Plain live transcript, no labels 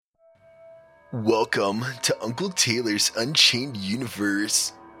Welcome to Uncle Taylor's Unchained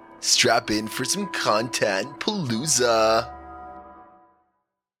Universe. Strap in for some content palooza.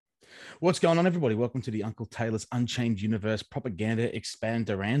 What's going on, everybody? Welcome to the Uncle Taylor's Unchained Universe Propaganda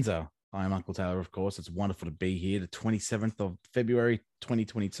Expandaranza. I am Uncle Taylor, of course. It's wonderful to be here. The 27th of February,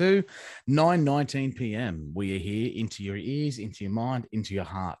 2022, 9:19 p.m. We are here into your ears, into your mind, into your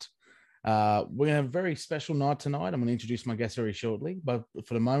heart. We're going to have a very special night tonight. I'm going to introduce my guests very shortly. But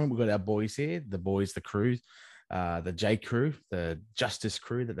for the moment, we've got our boys here, the boys, the crew, the J crew, the Justice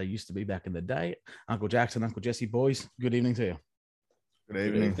crew that they used to be back in the day. Uncle Jackson, Uncle Jesse, boys, good evening to you.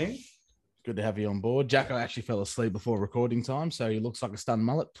 Good evening. Good to have you on board. Jacko actually fell asleep before recording time, so he looks like a stunned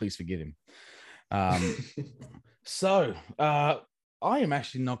mullet. Please forgive him. I am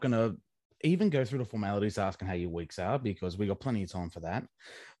actually not going to even go through the formalities asking how your weeks are because we got plenty of time for that.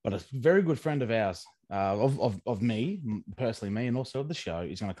 But a very good friend of ours, of me, personally me, and also of the show,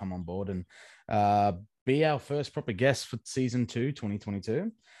 is going to come on board and be our first proper guest for season 2,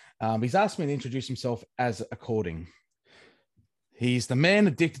 2022. He's asked me to introduce himself as according. He's the man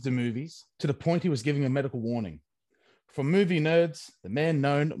addicted to movies to the point he was giving a medical warning. From movie nerds, the man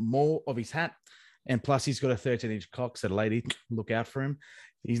known more of his hat, and plus he's got a 13-inch cock, so the lady, look out for him.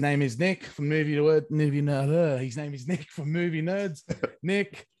 His name is Nick from Movie Nerd. His name is Nick from Movie Nerds.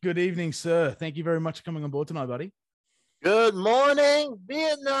 Nick, good evening, sir. Thank you very much for coming on board tonight, buddy. Good morning,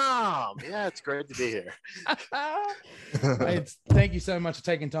 Vietnam. Yeah, it's great to be here. Thank you so much for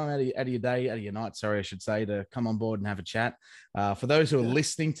taking time out of your day, out of your night, sorry, I should say, to come on board and have a chat. For those who are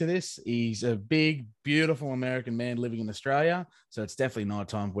listening to this, he's a big, beautiful American man living in Australia. So it's definitely night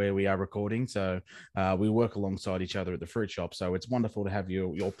time where we are recording. So we work alongside each other at the fruit shop. So it's wonderful to have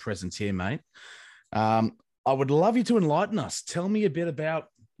your presence here, mate. I would love you to enlighten us. Tell me a bit about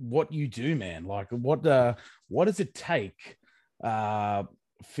what you do, man. Like what does it take for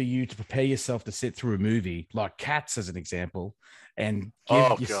you to prepare yourself to sit through a movie like Cats as an example and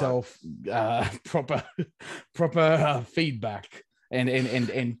give yourself proper feedback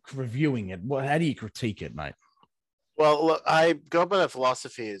and reviewing it? How do you critique it, mate? Well, look, I go by the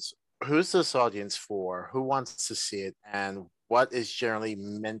philosophy is who's this audience for, who wants to see it, and what is generally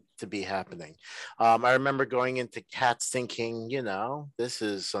meant to be happening. I remember going into Cats thinking, this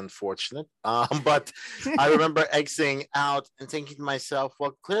is unfortunate. But I remember exiting out and thinking to myself,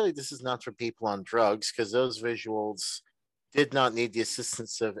 well, clearly this is not for people on drugs because those visuals did not need the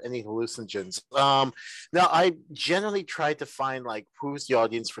assistance of any hallucinogens. Now, I generally try to find who's the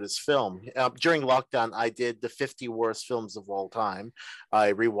audience for this film. During lockdown, I did the 50 worst films of all time.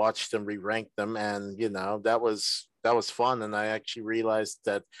 I rewatched them, re-ranked them, and that was fun. And I actually realized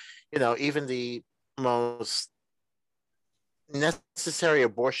that, even the most necessary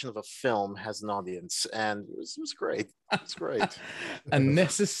abortion of a film has an audience, and it was great. It's great. A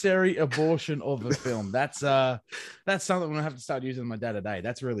necessary abortion of a film. That's something I'm gonna have to start using in my day to day.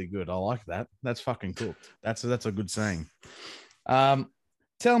 That's really good. I like that. That's fucking cool. That's a good saying.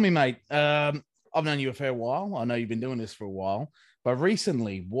 Tell me, mate. I've known you a fair while. I know you've been doing this for a while, but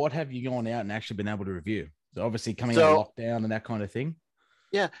recently, what have you gone out and actually been able to review? So obviously coming out of lockdown and that kind of thing.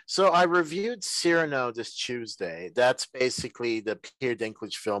 Yeah, so I reviewed Cyrano this Tuesday. That's basically the Peter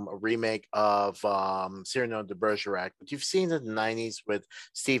Dinklage film, a remake of Cyrano de Bergerac. But you've seen it in the 90s with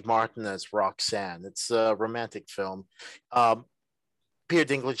Steve Martin as Roxanne. It's a romantic film. Peter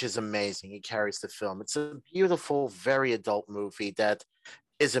Dinklage is amazing. He carries the film. It's a beautiful, very adult movie that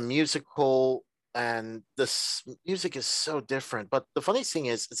is a musical, and this music is so different. But the funny thing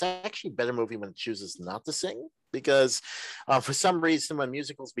is, it's actually a better movie when it chooses not to sing. Because for some reason, when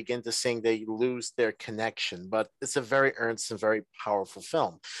musicals begin to sing, they lose their connection. But it's a very earnest and very powerful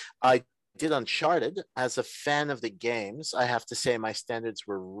film. I did Uncharted. As a fan of the games, I have to say my standards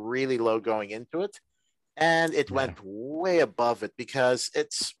were really low going into it. And it went way above it because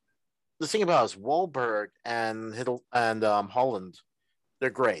it's the thing about it is Wahlberg and Holland, they're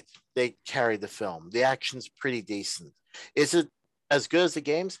great. They carry the film. The action's pretty decent. Is it as good as the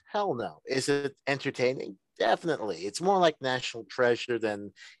games? Hell no. Is it entertaining? Definitely. It's more like National Treasure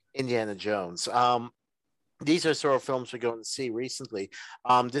than Indiana Jones. These are sort of films we're going to see recently.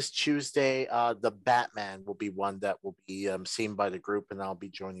 This Tuesday, The Batman will be one that will be seen by the group, and I'll be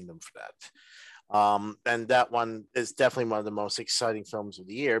joining them for that. And that one is definitely one of the most exciting films of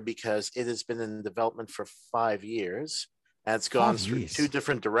the year because it has been in development for 5 years, and it's gone through two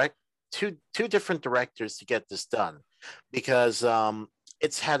different directors to get this done because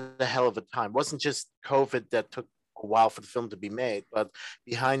it's had a hell of a time. It wasn't just COVID that took a while for the film to be made, but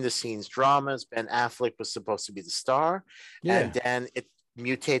behind the scenes dramas. Ben Affleck was supposed to be the star, and then it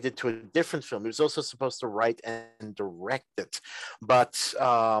mutated to a different film. He was also supposed to write and direct it, but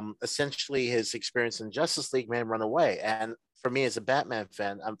essentially his experience in Justice League made him run away. And for me as a Batman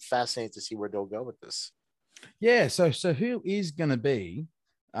fan, I'm fascinated to see where they'll go with this. Yeah. So who is going to be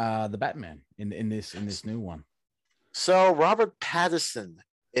the Batman in this new one? So Robert Pattinson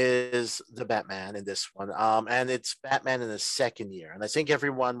is the Batman in this one, and it's Batman in the second year. And I think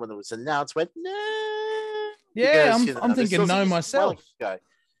everyone, when it was announced, went, "No." Yeah, Because, I'm thinking no myself. Guy.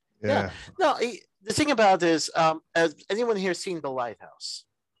 Yeah. No, the thing about it is, has anyone here seen The Lighthouse?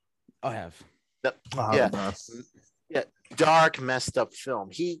 I have. Yeah. Yeah, dark, messed up film.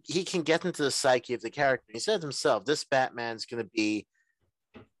 He can get into the psyche of the character. He said himself, this Batman's going to be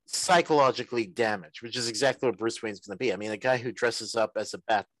psychologically damaged, which is exactly what Bruce Wayne's going to be. I mean, a guy who dresses up as a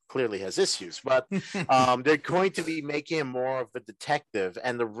bat clearly has issues, but they're going to be making him more of a detective,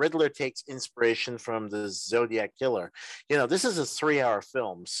 and the Riddler takes inspiration from the Zodiac Killer. This is a 3-hour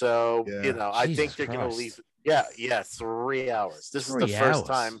film, so I think they're going to leave. Yeah, 3 hours. This is the first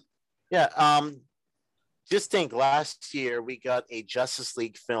time. Yeah, just think, last year we got a Justice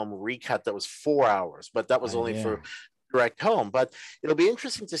League film recut that was 4 hours, but that was only for direct home. But it'll be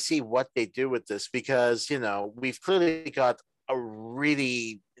interesting to see what they do with this, because we've clearly got a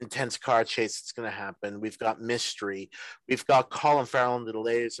really intense car chase that's going to happen. We've got mystery. We've got Colin Farrell in the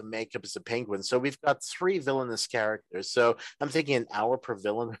layers of makeup as a penguin. So we've got 3 villainous characters. So I'm thinking an hour per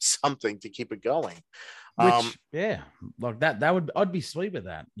villain or something to keep it going. Which, like that would, I'd be sweet with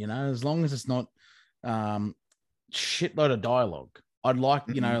that. As long as it's not shitload of dialogue. I'd like,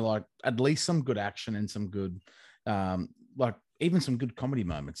 like at least some good action and some good, like even some good comedy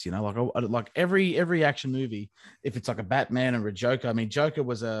moments. Like every action movie, if it's like a Batman or a Joker. I mean, Joker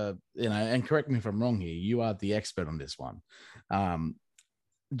was and correct me if I'm wrong here. You are the expert on this one.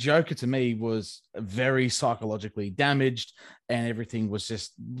 Joker to me was very psychologically damaged, and everything was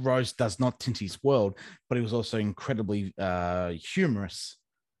just rose does not tint his world, but he was also incredibly humorous,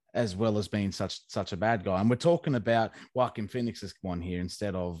 as well as being such a bad guy. And we're talking about Joaquin Phoenix's one here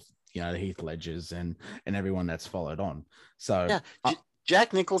instead of the Heath Ledgers and everyone that's followed on. So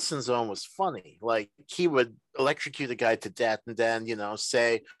Jack Nicholson's own was funny. Like, he would electrocute a guy to death and then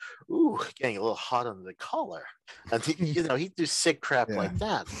say, "Ooh, getting a little hot under the collar," and he'd do sick crap like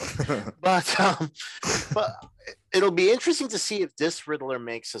that. But it'll be interesting to see if this Riddler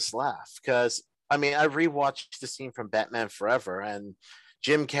makes us laugh, because I mean, I rewatched the scene from Batman Forever, and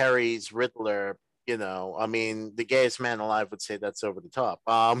Jim Carrey's Riddler, I mean, the gayest man alive would say that's over the top.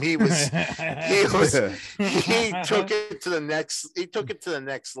 He took it to the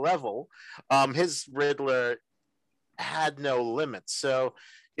next level. His Riddler had no limits. So,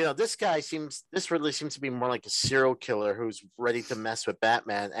 this Riddler seems to be more like a serial killer who's ready to mess with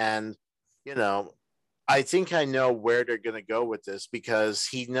Batman. And, I think I know where they're going to go with this, because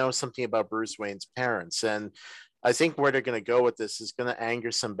he knows something about Bruce Wayne's parents. And I think where they're going to go with this is going to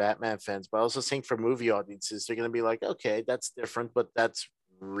anger some Batman fans, but I also think for movie audiences, they're going to be like, okay, that's different, but that's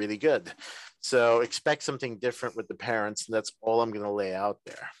really good. So expect something different with the parents, and that's all I'm going to lay out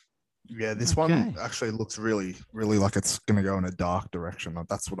there. Yeah, this one actually looks really, really like it's going to go in a dark direction.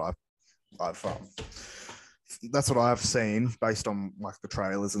 That's what I've seen based on like the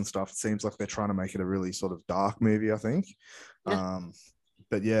trailers and stuff. It seems like they're trying to make it a really sort of dark movie, I think. Yeah.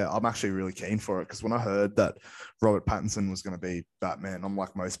 But yeah, I'm actually really keen for it, because when I heard that Robert Pattinson was going to be Batman, I'm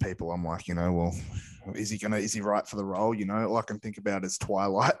like most people, I'm like, well, is he right for the role? All I can think about is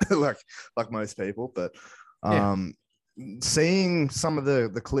Twilight, like most people. But seeing some of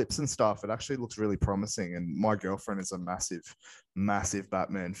the clips and stuff, it actually looks really promising. And my girlfriend is a massive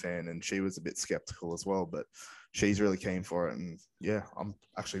Batman fan, and she was a bit skeptical as well, but she's really keen for it. And yeah, I'm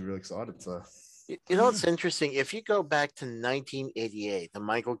actually really excited. So. It's interesting. If you go back to 1988, and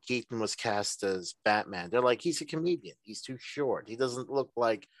Michael Keaton was cast as Batman, they're like, he's a comedian. He's too short. He doesn't look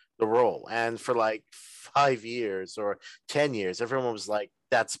like the role. And for like 5 years or 10 years, everyone was like,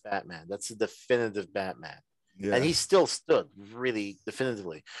 that's Batman. That's a definitive Batman. Yeah. And he still stood really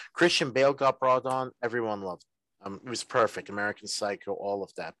definitively. Christian Bale got brought on. Everyone loved him. It was perfect. American Psycho, all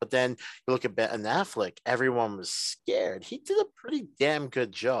of that. But then you look at Ben Affleck, everyone was scared. He did a pretty damn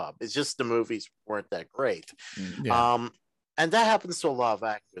good job. It's just the movies weren't that great. Yeah. And that happens to a lot of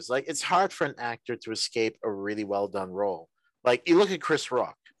actors. Like, it's hard for an actor to escape a really well done role. Like, you look at Chris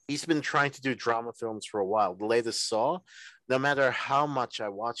Rock. He's been trying to do drama films for a while. The latest Saw, no matter how much I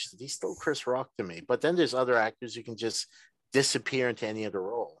watched it, he's still Chris Rock to me. But then there's other actors who can just disappear into any other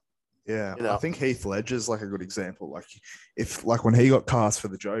role. Yeah, I think Heath Ledger's like a good example. Like, when he got cast for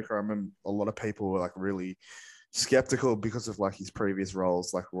the Joker, I remember a lot of people were like really skeptical because of like his previous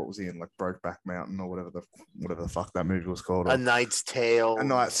roles, like what was he in, like Brokeback Mountain or whatever the fuck that movie was called. A Knight's Tale. A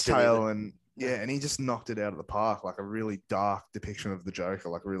Knight's Tale, and yeah, and he just knocked it out of the park. Like a really dark depiction of the Joker,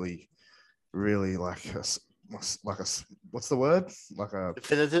 like really, really like a, what's the word? Like a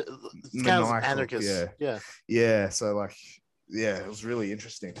definitive, kind of anarchist. Yeah. So like, yeah, it was really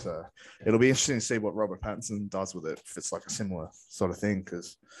interesting. So it'll be interesting to see what Robert Pattinson does with it, if it's like a similar sort of thing.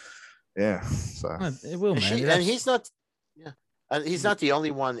 Because yeah, so it will, man. And he's not. Yeah, and he's not the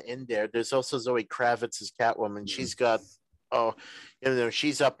only one in there. There's also Zoe Kravitz as Catwoman. She's got,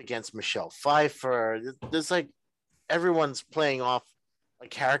 she's up against Michelle Pfeiffer. There's like everyone's playing off a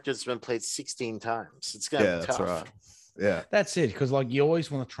character that's been played 16 times. It's gonna be tough. That's right. Yeah, that's it. Because like you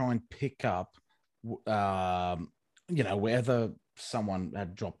always want to try and pick up, whether someone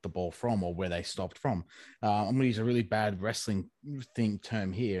had dropped the ball from or where they stopped from. I'm going to use a really bad wrestling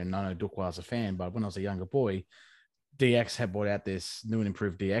term here, and I know Dukwa's a fan, but when I was a younger boy, DX had brought out this new and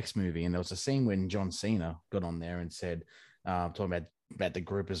improved DX movie, and there was a scene when John Cena got on there and said, talking about the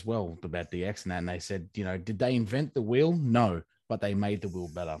group as well, about DX and that, and they said, did they invent the wheel? No, but they made the wheel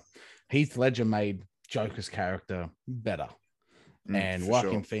better. Heath Ledger made Joker's character better. And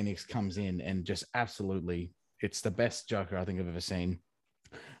Joaquin Phoenix comes in and just absolutely, it's the best Joker I think I've ever seen.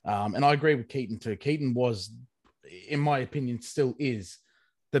 And I agree with Keaton too. Keaton was, in my opinion, still is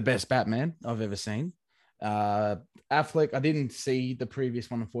the best Batman I've ever seen. Affleck, I didn't see the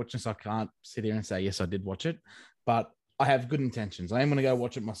previous one, unfortunately, so I can't sit here and say, yes, I did watch it. But I have good intentions. I am going to go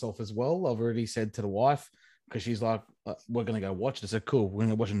watch it myself as well. I've already said to the wife, because she's like, we're going to go watch it. I said, cool, we're going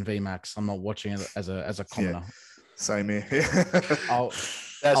to watch it in VMAX. I'm not watching it as a commoner. Yeah. Same here. I'll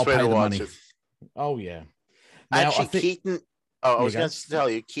pay the money. It. Oh, yeah. Now, actually, Keaton. Oh, I was going to tell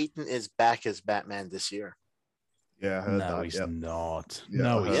you, Keaton is back as Batman this year. Yeah, I heard that. No, he's not. Yeah,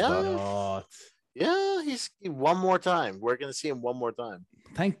 no, he's not. Yeah, he's one more time. We're going to see him one more time.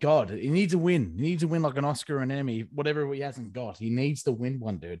 Thank God. He needs a win. He needs to win like an Oscar or an Emmy, whatever he hasn't got. He needs to win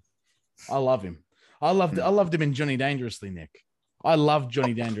one, dude. I love him. I loved him in Johnny Dangerously, Nick. I love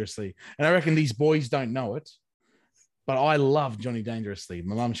Johnny Dangerously. And I reckon these boys don't know it. But I love Johnny Dangerously.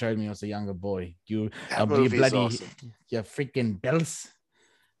 My mum showed me when I was a younger boy. You bloody, awesome. You freaking bells.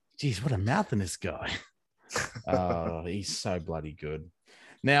 Jeez, what a mouth in this guy. Oh, he's so bloody good.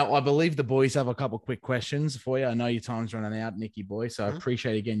 Now, I believe the boys have a couple quick questions for you. I know your time's running out, Nicky boy, so I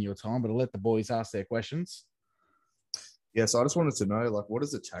appreciate again your time, but I'll let the boys ask their questions. Yeah, so I just wanted to know, like, what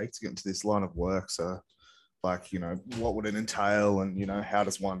does it take to get into this line of work? So, like, what would it entail, and, how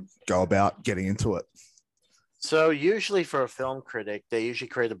does one go about getting into it? So usually for a film critic, they usually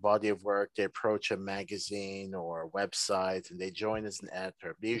create a body of work. They approach a magazine or a website and they join as an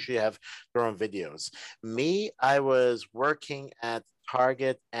editor. They usually have their own videos. Me, I was working at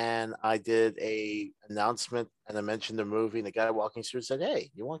Target and I did a announcement and I mentioned the movie and the guy walking through said, "Hey,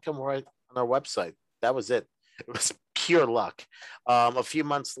 you want to come right on our website?" That was it. It was pure luck. A few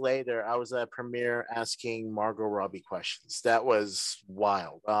months later, I was at a premiere asking Margot Robbie questions. That was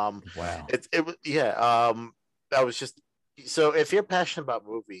wild. Wow. It was, yeah. That was just, so if you're passionate about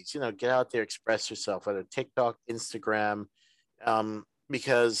movies, get out there, express yourself, whether TikTok, Instagram,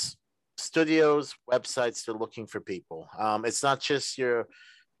 because studios, websites, they're looking for people. It's not just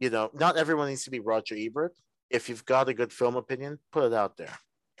not everyone needs to be Roger Ebert. If you've got a good film opinion, put it out there.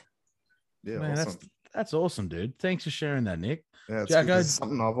 Yeah, man, awesome. That's awesome, dude. Thanks for sharing that, Nick. Yeah, it's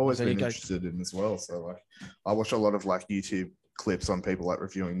something I've always been interested in as well. So, like, I watch a lot of like YouTube clips on people like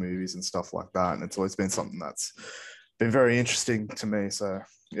reviewing movies and stuff like that, and it's always been something that's been very interesting to me. So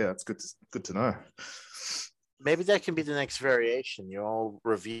yeah, it's good to know. Maybe that can be the next variation. You all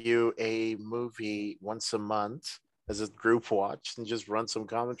review a movie once a month as a group watch and just run some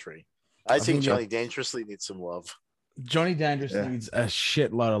commentary. I think Johnny Dangerously needs some love. Johnny Dangerous needs a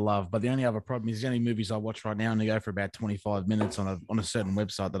shitload of love, but the only other problem is the only movies I watch right now only go for about 25 minutes on a certain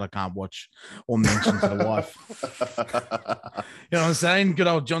website that I can't watch or mention to the wife. You know what I'm saying? Good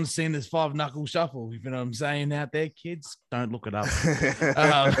old John Cena's 5 Knuckle Shuffle. You know what I'm saying out there, kids? Don't look it up.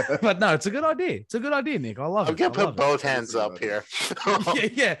 But no, it's a good idea. It's a good idea, Nick. I love it. I'm going to put both hands up here.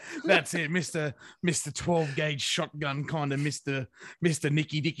 yeah, that's it. Mr. 12 gauge shotgun kind of Mr.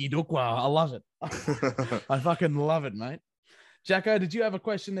 Nicky Dicky Dukwa. I love it. I fucking love it, mate. Jacko, did you have a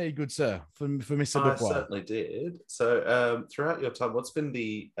question there, good sir, for Mr. Dukwa? I certainly did. So throughout your time, what's been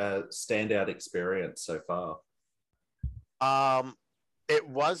the standout experience so far? It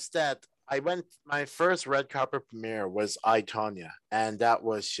was that my first red carpet premiere was I, Tonya, and that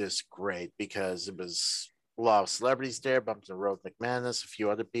was just great because it was a lot of celebrities there, bumped into Rose McManus, a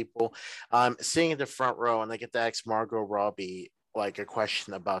few other people. Sitting in the front row, and I get to ask Margot Robbie like a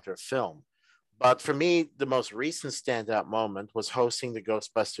question about her film. But for me, the most recent standout moment was hosting the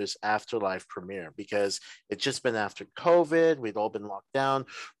Ghostbusters Afterlife premiere because it's just been after COVID. We'd all been locked down.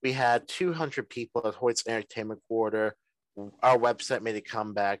 We had 200 people at Hoyt's Entertainment Quarter. Our website made a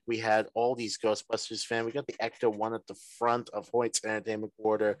comeback. We had all these Ghostbusters fans. We got the Ecto one at the front of Hoyt's Entertainment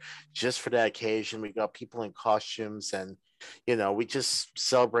Quarter just for that occasion. We got people in costumes, and we just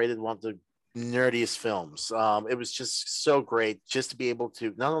celebrated one of the nerdiest films. It was just so great just to be able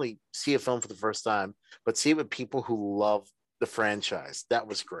to not only see a film for the first time, but see it with people who love the franchise. That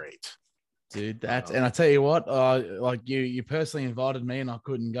was great, dude. And I tell you what, like you personally invited me, and I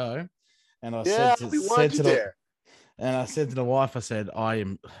couldn't go. And I yeah, said we wanted you there. And I said to the wife, I said, I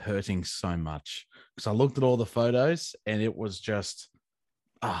am hurting so much because I looked at all the photos, and it was just,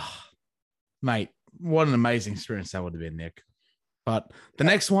 mate, what an amazing experience that would have been, Nick. But the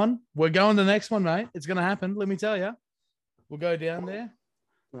next one, we're going to the next one, mate. It's going to happen. Let me tell you. We'll go down there.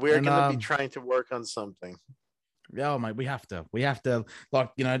 We're going to be trying to work on something. Yeah, mate, we have to.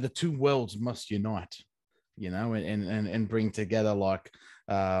 Like, the two worlds must unite, and bring together like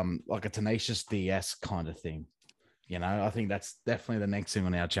a Tenacious DS kind of thing. I think that's definitely the next thing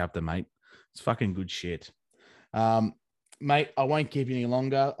on our chapter, mate. It's fucking good shit. Mate, I won't keep you any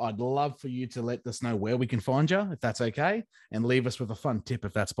longer. I'd love for you to let us know where we can find you, if that's okay, and leave us with a fun tip,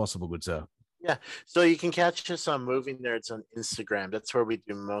 if that's possible, good sir. Yeah, so you can catch us on Movie Nerds on Instagram. That's where we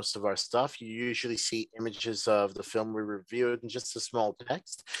do most of our stuff. You usually see images of the film we reviewed and just a small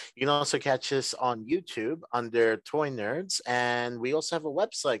text. You can also catch us on YouTube under Toy Nerds, and we also have a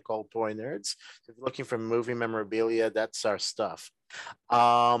website called Toy Nerds. If you're looking for movie memorabilia, that's our stuff.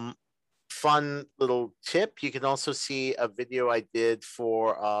 Fun little tip, you can also see a video I did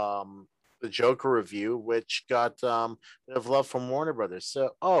for the Joker review, which got a bit of love from Warner Brothers.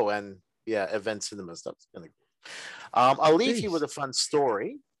 So, and yeah, Event Cinema stuff. Kind of cool. I'll leave you with a fun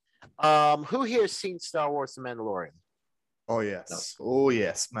story. Who here has seen Star Wars: The Mandalorian? Oh yes, oh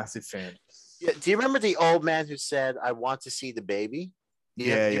yes, massive fan. Yeah. Do you remember the old man who said, "I want to see the baby"? Do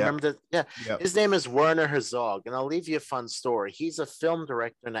you remember that? Yeah. Yep. His name is Werner Herzog, and I'll leave you a fun story. He's a film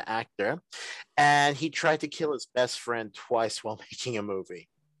director and an actor, and he tried to kill his best friend twice while making a movie.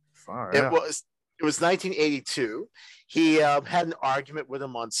 It was 1982. He had an argument with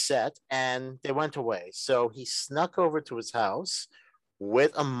him on set, and they went away. So he snuck over to his house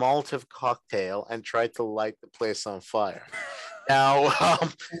with a Molotov cocktail and tried to light the place on fire. Now,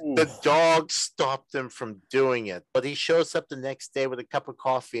 the dog stopped him from doing it, but he shows up the next day with a cup of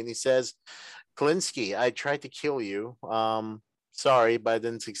coffee, and he says, "Klinsky, I tried to kill you. Sorry, but I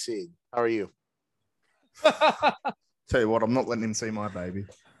didn't succeed. How are you?" Tell you what, I'm not letting him see my baby.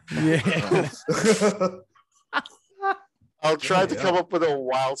 Yeah. I'll try to come up with a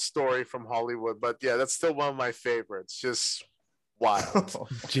wild story from Hollywood, but yeah, that's still one of my favorites. Just wild.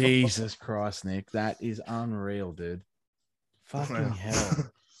 Jesus Christ, Nick. That is unreal, dude. Fucking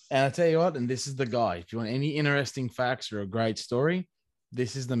hell. And I tell you what, and this is the guy. If you want any interesting facts or a great story,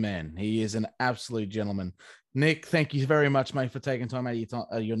 this is the man. He is an absolute gentleman. Nick, thank you very much, mate, for taking time out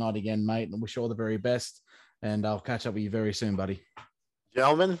of your night again, mate. And wish you all the very best. And I'll catch up with you very soon, buddy.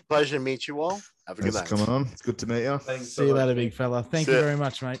 Gentlemen, pleasure to meet you all. Have a good night. Coming on. It's good to meet you. See you later, big fella. Thank you very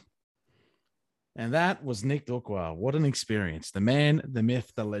much, mate. And that was Nick Ducqua. What an experience. The man, the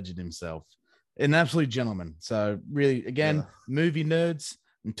myth, the legend himself. An absolute gentleman. So really, again, Movie Nerds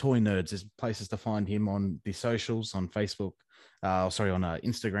and Toy Nerds. There's places to find him on the socials, on Facebook, on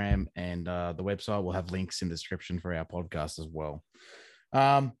Instagram, and the website. We'll have links in the description for our podcast as well.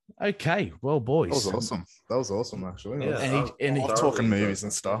 Okay, well, boys, that was awesome actually. Yeah, and he's talking movies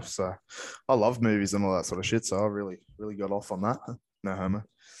and stuff, so I love movies and all that sort of shit, so I really got off on that. No homo.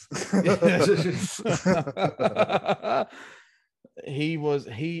 He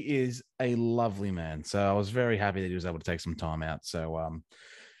is a lovely man, so I was very happy that he was able to take some time out. So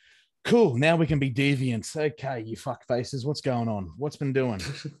cool, now we can be deviants. Okay, you fuck faces, what's going on? What's been doing?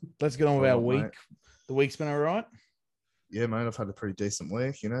 Let's get on with our week. Mate. The week's been all right. Yeah, mate, I've had a pretty decent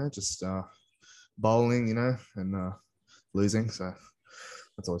week, just bowling, and losing. So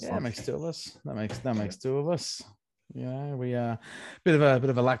that's always fun. That makes two of us. That makes two of us. We are bit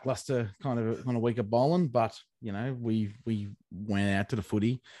of a lackluster kind of week of bowling, but we went out to the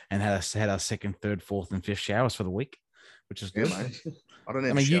footy and had our second, third, fourth, and fifth showers for the week, which is good. Yeah, mate. I don't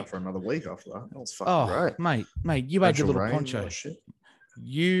need to shower for another week after that. That was fucking great. Mate, you had your little poncho.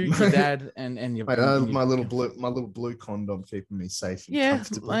 You, your dad, and your my little blue condom keeping me safe and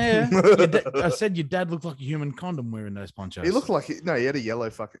comfortable. I said your dad looked like a human condom wearing those ponchos. He looked like he had a yellow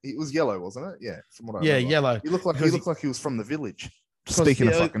fucking. It was yellow, wasn't it? Yeah, from what I remember. Yellow. He looked like he was from the village. Speaking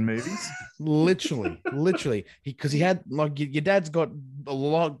of yeah, fucking movies, literally, because he had like your dad's got a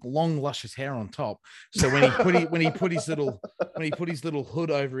long, luscious hair on top. So when he put his little hood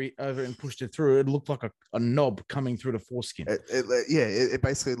over and pushed it through, it looked like a knob coming through the foreskin. it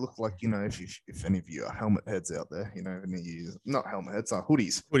basically looked like, if any of you are helmet heads out there, any of you, not helmet heads,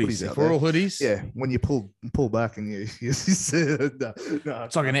 hoodies Hoodies, out we're there. all hoodies. Yeah, when you pull back and you no,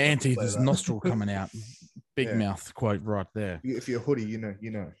 It's like an anteater's nostril coming out. Big Yeah. mouth quote right there. If you're a hoodie, you know.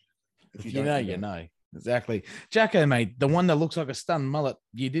 If you you don't, know, you know. Exactly. Jacko, mate, the one that looks like a stunned mullet.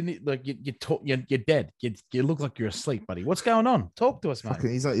 You didn't like you're dead. You look like you're asleep, buddy. What's going on? Talk to us, mate.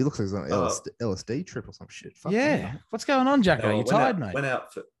 Fucking, he looks like he's on an LSD trip or some shit. Fuck Yeah. What's going on, Jacko? No, I You tired, mate? Went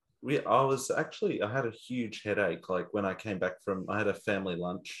out for. I had a huge headache. Like when I came back I had a family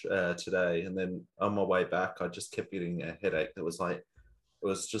lunch today, and then on my way back, I just kept getting a headache that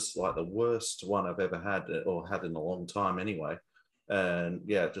was just like the worst one I've ever had, or had in a long time anyway. And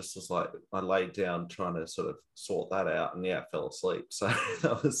yeah, it just was like I laid down trying to sort of sort that out, and yeah, fell asleep. So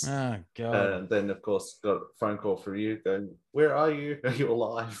that was. Oh God. And then of course got a phone call from you going, "Where are you? Are you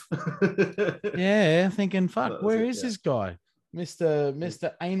alive?" Yeah, thinking, fuck, where is yeah. this guy, Mister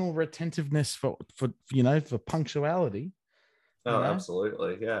Anal Retentiveness for punctuality? Oh, you know?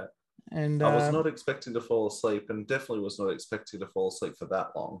 absolutely, yeah. And I was not expecting to fall asleep, and definitely was not expecting to fall asleep for that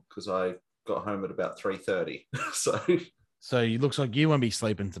long, because I got home at about 3:30. So it looks like you won't be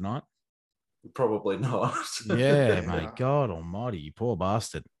sleeping tonight. Probably not. Yeah, mate. God Almighty, you poor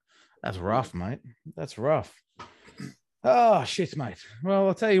bastard. That's rough, mate. That's rough. Oh shit, mate. Well,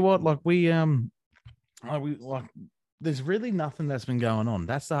 I'll tell you what. Like there's really nothing that's been going on.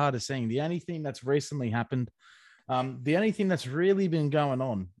 That's the hardest thing. The only thing that's recently happened, the only thing that's really been going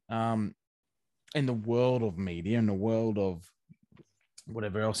on, in the world of media, in the world of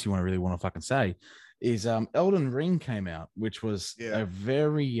whatever else you really want to fucking say, is Elden Ring came out, which was a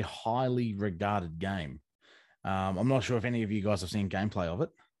very highly regarded game. I'm not sure if any of you guys have seen gameplay of it,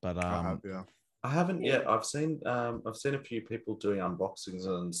 but I haven't yet. I've seen a few people doing unboxings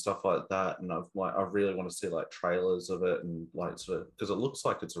and stuff like that, and I really want to see like trailers of it, and like sort of, because it looks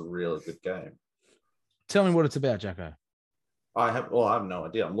like it's a really good game. Tell me what it's about, Jacko. I have no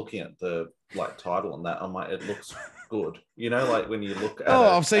idea. I'm looking at the like title on that. I'm like, it looks good. Like when you look at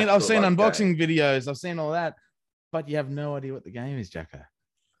I've seen unboxing videos. I've seen all that, but you have no idea what the game is, Jacko.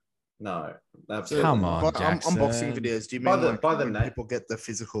 No, absolutely. Come on, Jackson. Unboxing videos. Do you mean by the when people get the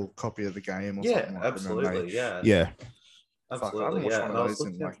physical copy of the game or something? Like absolutely. Yeah. Absolutely. I haven't watched yeah. one of those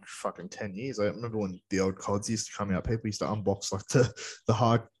in like fucking 10 years. I remember when the old CODs used to come out, people used to unbox like the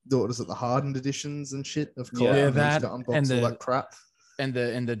hardened editions and shit of COD. Yeah, and that used to unbox and all the that crap. And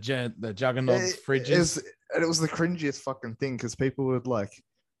the Juggernaut fridges. It was the cringiest fucking thing, because people would like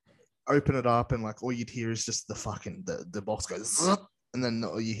open it up and like all you'd hear is just the fucking the box goes zzz, and then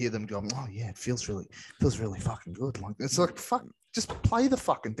you hear them go, oh yeah, it feels really fucking good. Like it's like fuck, just play the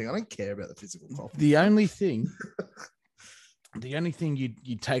fucking thing. I don't care about the physical copy. The only thing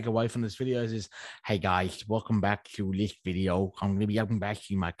you take away from this video is, hey guys, welcome back to this video. I'm gonna be welcome back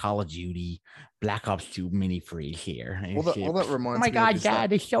to my Call of Duty Black Ops 2 mini freeze here. All that reminds me. Oh my god,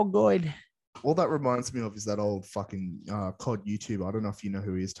 Dad, it's so good. All that reminds me of is that old fucking COD YouTuber. I don't know if you know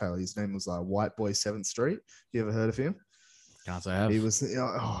who he is, Taylor. His name was White Boy 7th Street. You ever heard of him? Can't say I have. He was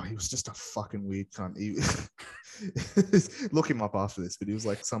just a fucking weird cunt. Look him up after this, but he was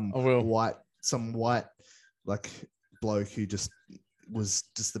like some white like bloke who just was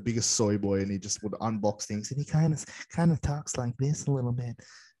just the biggest soy boy, and he just would unbox things, and he kind of talks like this a little bit,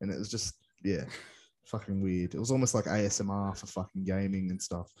 and it was just fucking weird. It was almost like ASMR for fucking gaming and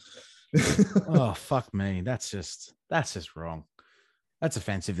stuff. Oh fuck me, that's just wrong. That's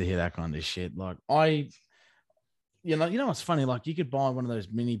offensive to hear that kind of shit. Like you know what's funny? Like you could buy one of those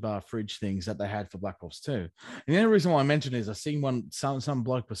mini bar fridge things that they had for Black Ops 2. And the only reason why I mentioned it is I seen some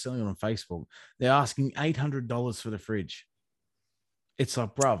bloke was selling it on Facebook. They're asking $800 for the fridge. It's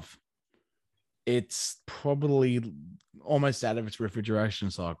like, bruv, it's probably almost out of its refrigeration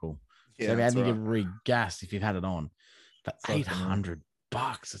cycle. Yeah, so they had to get right. regassed if you've had it on. But $800,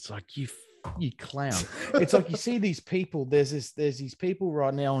 it's like you clown. It's like you see these people. There's these people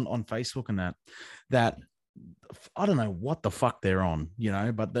right now on Facebook and that I don't know what the fuck they're on,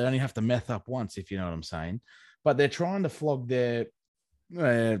 but they only have to meth up once, if you know what I'm saying. But they're trying to flog their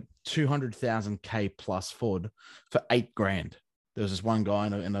 200,000K plus Ford for $8,000. There was this one guy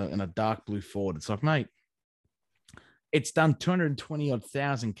in a dark blue Ford. It's like, mate, it's done 220 odd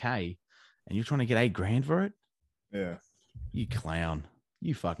thousand K, and you're trying to get $8,000 for it? Yeah, you clown.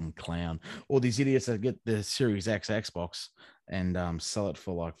 You fucking clown. Or these idiots that get the Series X Xbox and sell it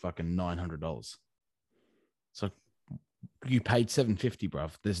for like fucking $900. So you paid $750,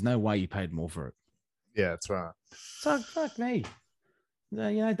 bruv. There's no way you paid more for it. Yeah, that's right. So fuck me.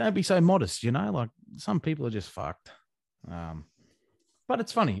 Don't be so modest. Like some people are just fucked. But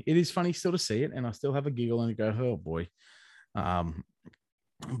it's funny. It is funny still to see it, and I still have a giggle and go, oh boy.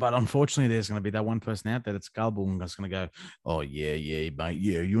 But unfortunately, there's going to be that one person out there that's gullible and that's going to go, oh, yeah, mate.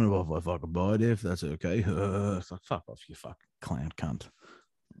 Yeah, you want to fucking buy it if that's okay. It's like, fuck off, you fucking clown cunt.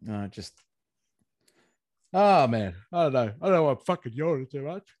 Oh, man. I don't know. I don't want to fucking yawn too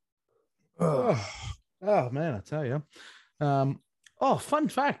much. Oh, man, I tell you. Fun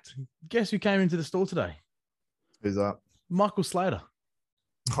fact. Guess who came into the store today? Who's that? Michael Slater.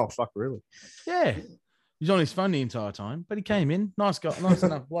 Oh, fuck, really? Yeah. He's on his phone the entire time, but he came in. Nice guy, nice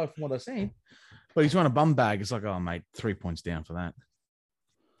enough bloke from what I've seen. But he's wearing a bum bag. It's like, oh, mate, 3 points down for that.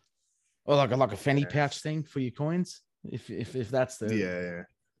 Or like a fanny pouch thing for your coins, if that's the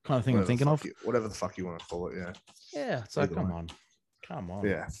kind of thing I'm thinking of. Whatever the fuck you want to call it, yeah. Yeah, it's like, come on.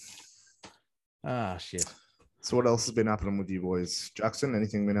 Yeah. Ah, shit. So what else has been happening with you boys? Jackson,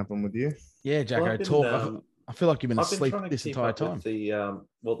 anything been happening with you? Yeah, Jacko, talk. I feel like you've been asleep this entire time.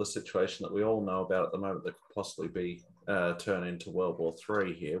 The situation that we all know about at the moment that could possibly be turn into World War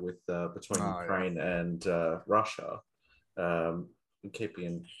III here with between Ukraine and Russia.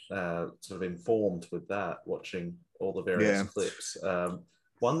 Keeping sort of informed with that, watching all the various clips.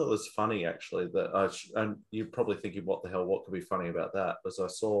 One that was funny actually and you're probably thinking, what could be funny about that? Was I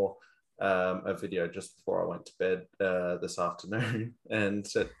saw a video just before I went to bed this afternoon, and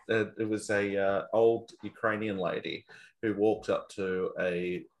it was a old Ukrainian lady who walked up to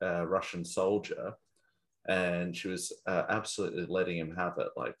a Russian soldier, and she was absolutely letting him have it,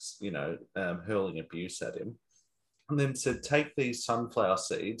 like hurling abuse at him, and then said, "Take these sunflower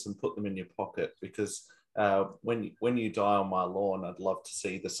seeds and put them in your pocket, because when you die on my lawn, I'd love to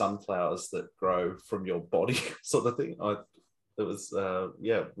see the sunflowers that grow from your body," sort of thing. It was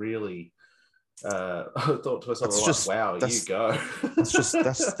really. I thought to myself, wow, you go. that's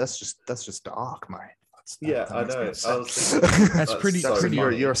just dark, mate. I know. That's pretty.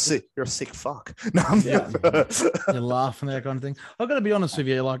 You're a sick fuck. No, you're laughing that kind of thing. I've got to be honest with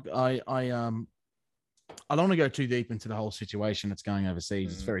you. Like I don't want to go too deep into the whole situation that's going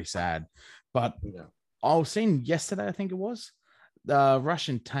overseas. It's very sad, but I was seeing yesterday, I think it was, the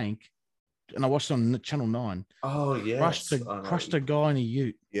Russian tank. And I watched it on Channel 9. Oh, yeah. Crushed a guy in a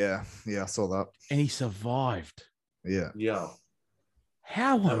ute. Yeah, I saw that. And he survived. Yeah.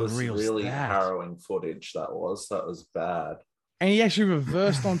 How that was unreal really is that? Harrowing footage. That was bad. And he actually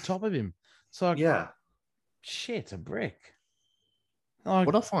reversed on top of him. So shit, a brick. Like,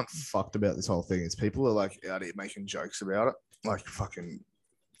 what I find fucked about this whole thing is people are like out here making jokes about it, like fucking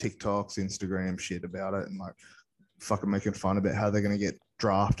TikToks, Instagram shit about it, and like fucking making fun about how they're gonna get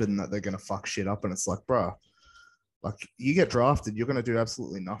drafted and that they're gonna fuck shit up. And it's like, bro, like you get drafted, you're gonna do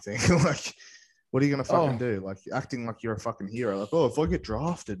absolutely nothing. Like, what are you gonna fucking do? Like acting like you're a fucking hero. Like, if I get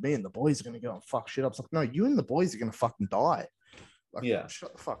drafted, me and the boys are gonna go and fuck shit up. It's like, no, you and the boys are gonna fucking die. Like,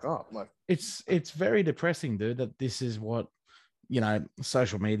 shut the fuck up. Like, it's very depressing, dude, that this is what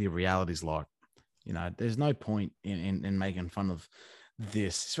social media reality is like. There's no point in making fun of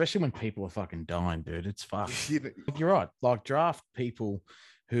this, especially when people are fucking dying, dude. It's fucked. You're right. Like, draft people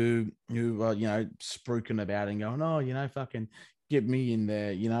who are spruiking about and going, fucking get me in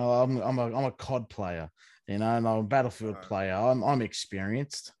there. I'm a COD player, and I'm a Battlefield player. I'm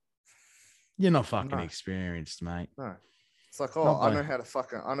experienced. You're not fucking experienced, mate. No. It's like, I know how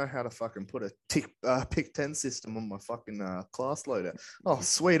to fucking put a pick 10 system on my fucking class loader. Oh,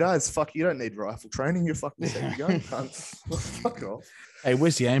 sweet as fuck. You don't need rifle training. You're fucking set to go. Fuck off. Hey,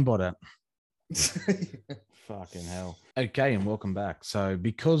 where's the aimbot at? Fucking hell. Okay, and welcome back. So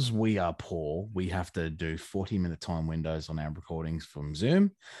because we are poor, we have to do 40-minute time windows on our recordings from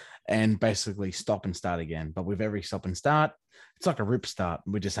Zoom and basically stop and start again. But with every stop and start, it's like a rip start.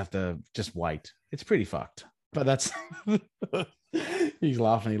 We just have to wait. It's pretty fucked. But that's he's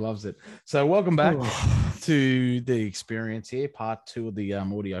laughing. He loves it. So welcome back to the experience here, part 2 of the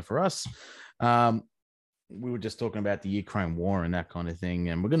audio for us. We were just talking about the Ukraine war and that kind of thing,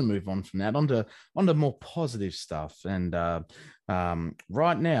 and we're going to move on from that onto more positive stuff. And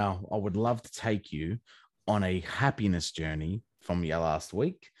right now, I would love to take you on a happiness journey from your last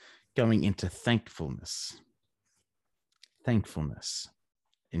week, going into thankfulness. Thankfulness.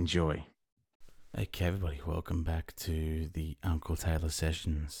 Enjoy. Okay, everybody, welcome back to the Uncle Taylor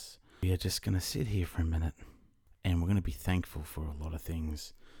Sessions. We are just going to sit here for a minute, and we're going to be thankful for a lot of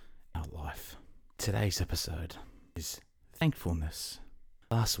things in our life. Today's episode is thankfulness.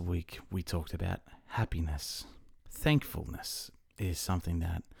 Last week, we talked about happiness. Thankfulness is something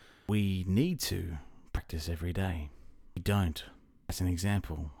that we need to practice every day. we don't. As an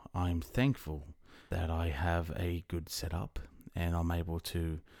example, I'm thankful that I have a good setup and I'm able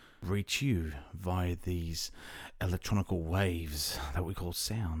to reach you via these electronical waves that we call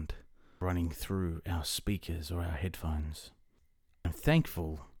sound running through our speakers or our headphones. I'm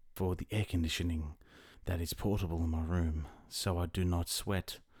thankful for the air conditioning that is portable in my room so I do not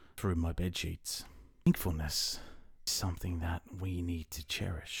sweat through my bed sheets. Thankfulness is something that we need to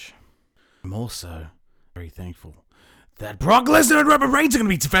cherish. I'm also very thankful that Brock Lesnar and Roman Reigns are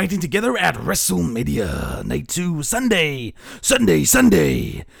going to be fighting together at WrestleMania Night 2 Sunday.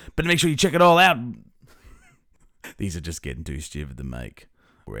 But make sure you check it all out. These are just getting too stupid to make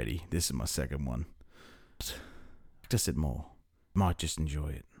already. This is my second one. Just it more. Might just enjoy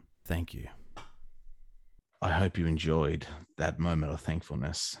it. Thank you. I hope you enjoyed that moment of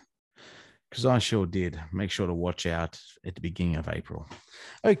thankfulness, because I sure did. Make sure to watch out at the beginning of April.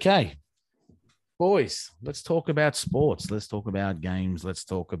 Okay. Boys, let's talk about sports. Let's talk about games. Let's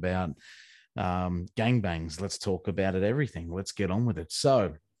talk about gangbangs. Let's talk about it, everything. Let's get on with it.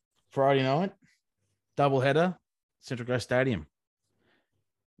 So, Friday night, doubleheader, Central Coast Stadium.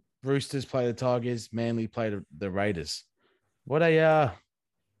 Roosters play the Tigers. Manly play the Raiders. What a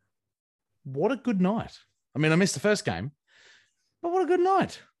good night. I mean, I missed the first game, but what a good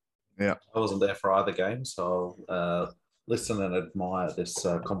night. Yeah. I wasn't there for either game, so I'll listen and admire this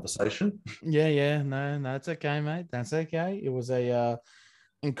conversation. Yeah. No, it's okay, mate. That's okay. It was a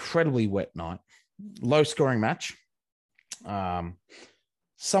incredibly wet night. Low scoring match.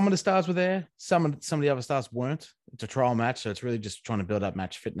 Some of the stars were there. Some of the other stars weren't. It's a trial match, so it's really just trying to build up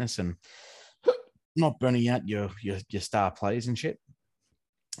match fitness and not burning out your star players and shit.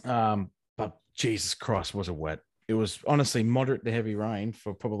 But Jesus Christ, was it wet. It was honestly moderate to heavy rain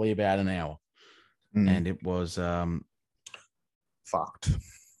for probably about an hour. And it was fucked.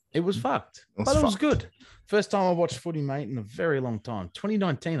 It was fucked. It was good. First time I watched footy, mate, in a very long time.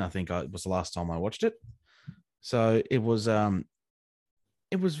 2019, I think was the last time I watched it. So it was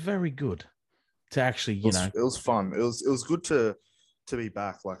very good to actually, it was fun. It was good to be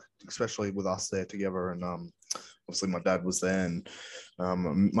back, like especially with us there together, and obviously my dad was there, and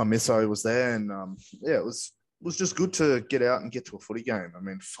my misso was there, and it was just good to get out and get to a footy game. I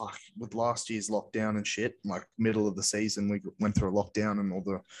mean, fuck, with last year's lockdown and shit, like middle of the season, we went through a lockdown and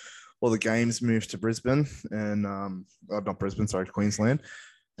all the games moved to Brisbane and not Brisbane, sorry, Queensland,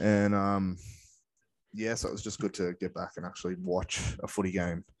 and so it was just good to get back and actually watch a footy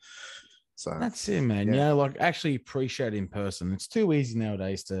game. So that's it, man. Yeah, like actually appreciate it in person. It's too easy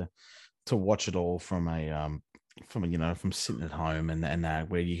nowadays to watch it all from from sitting at home and that,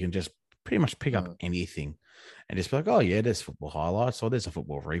 where you can just pretty much pick up anything and just be like, oh yeah, there's football highlights or there's a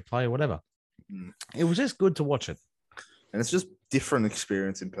football replay or whatever. It was just good to watch it. And it's just different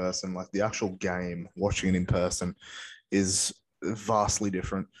experience in person. Like the actual game, watching it in person is vastly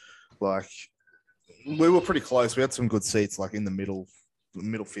different. Like we were pretty close. We had some good seats, like in the middle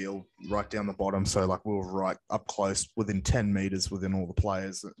field, right down the bottom. So like we were right up close, within 10 meters within all the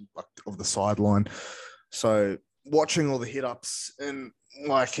players of the sideline. So watching all the hit ups and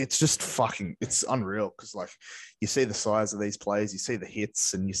like it's just it's unreal, because like you see the size of these players, you see the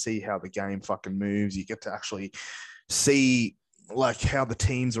hits, and you see how the game fucking moves. You get to actually see like how the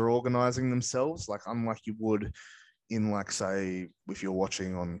teams are organizing themselves, like unlike you would in, like, say, if you're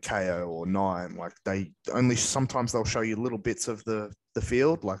watching on KO or Nine, like they only sometimes they'll show you little bits of the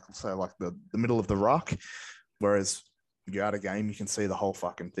field, like say like the middle of the ruck, whereas you're at a game, you can see the whole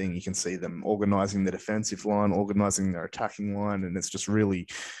fucking thing. You can see them organizing the defensive line, organizing their attacking line, and it's just really,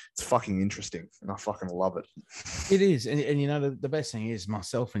 it's fucking interesting, and I fucking love it. It is, and the best thing is,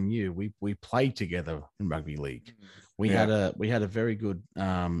 myself and you, we played together in rugby league. We had a very good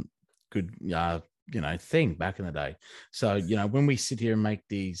thing back in the day. So when we sit here and make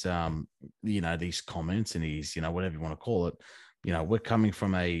these these comments and these whatever you want to call it, we're coming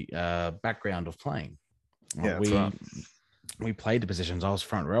from a background of playing. We played the positions. I was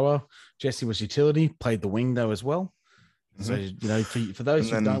front rower. Jesse was utility. Played the wing though as well. So for those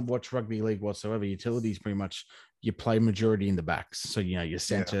who don't watch rugby league whatsoever, utility is pretty much you play majority in the backs. So your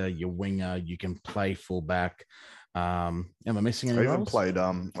center, your winger, you can play fullback. Am I missing any? I even played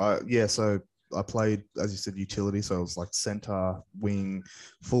so I played, as you said, utility. So it was like center, wing,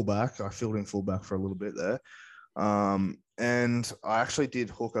 fullback. I filled in fullback for a little bit there. And I actually did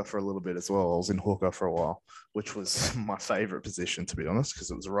hooker for a little bit as well. I was in hooker for a while, which was my favorite position, to be honest,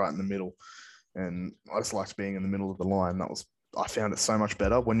 because it was right in the middle. And I just liked being in the middle of the line. I found it so much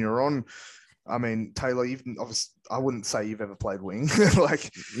better when you're on. I mean, Taylor, I wouldn't say you've ever played wing.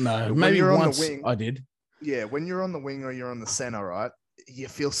 No, maybe you're once on the wing, I did. Yeah, when you're on the wing or you're on the center, right? You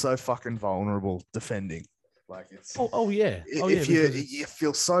feel so fucking vulnerable defending. Like it's Yeah. if you because it's- you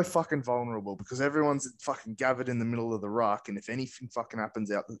feel so fucking vulnerable because everyone's fucking gathered in the middle of the ruck, and if anything fucking happens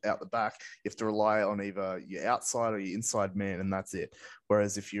out the back, you have to rely on either your outside or your inside man, and that's it.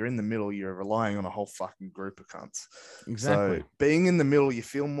 Whereas if you're in the middle, you're relying on a whole fucking group of cunts. Exactly. So being in the middle, you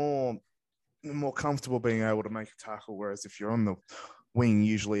feel more comfortable being able to make a tackle. Whereas if you're on the wing,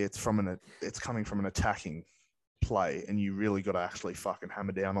 usually it's coming from an attacking play, and you really got to actually fucking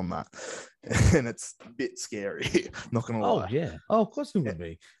hammer down on that, and it's a bit scary. Not gonna lie. Yeah. Of course it would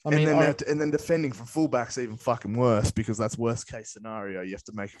be. And then defending from fullback's even fucking worse because that's worst case scenario. You have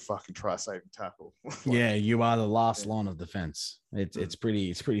to make a fucking try saving tackle. yeah, you are the last line of defense. It's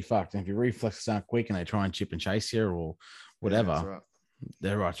pretty fucked. And if your reflexes aren't quick and they try and chip and chase you or whatever, that's right.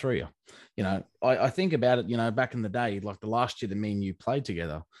 they're right through you. You know, I think about it, you know, back in the day, like the last year that me and you played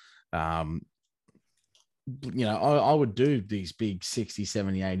together, you know, I would do these big 60,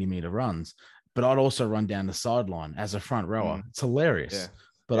 70, 80 meter runs, but I'd also run down the sideline as a front rower. It's hilarious. Yeah.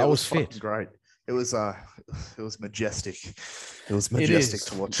 But I was fit. Great. It was majestic. It was majestic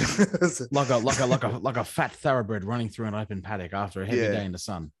to watch. like a fat thoroughbred running through an open paddock after a heavy day in the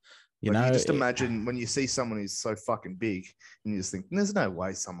sun. You just imagine when you see someone who's so fucking big and you just think, there's no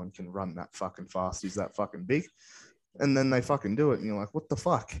way someone can run that fucking fast. Who's that fucking big? And then they fucking do it. And you're like, what the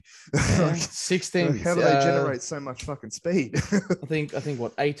fuck? Yeah, 16. How do they generate so much fucking speed? I think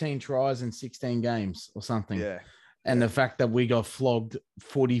what, 18 tries in 16 games or something. Yeah. And the fact that we got flogged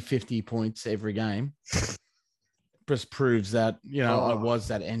 40, 50 points every game just proves that, you know, I was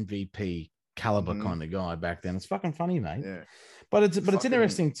that MVP caliber kind of guy back then. It's fucking funny, mate. Yeah. But it's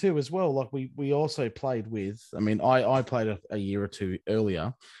interesting too as well. Like we also played with, I mean, I played a year or two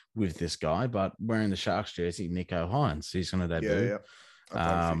earlier with this guy, but wearing the Sharks jersey, Nico Hines, he's going to debut. Yeah. I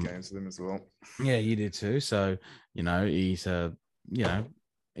played a few games with him as well. Yeah, you did too. So, you know, he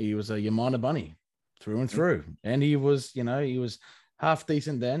was a Yamana bunny through and through. And he was half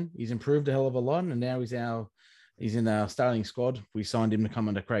decent then. He's improved a hell of a lot. And now he's in our starting squad. We signed him to come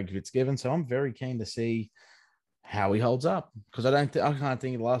under Craig Fitzgibbon. So I'm very keen to see how he holds up, because I can't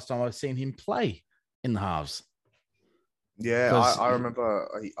think of the last time I've seen him play in the halves. Yeah, I remember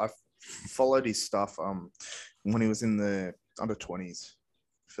I followed his stuff when he was in the under 20s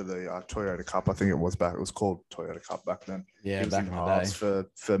for the Toyota Cup. I think it was called Toyota Cup back then. Yeah, he was back in the day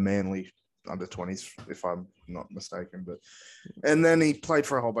for Manly under 20s, if I'm not mistaken. And then he played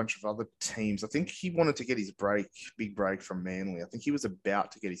for a whole bunch of other teams. I think he wanted to get his big break from Manly. I think he was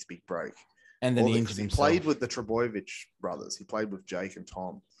about to get his big break. And then he played with the Trebojevic brothers. He played with Jake and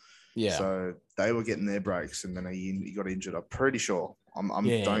Tom. Yeah. So they were getting their breaks, and then he got injured. I'm pretty sure.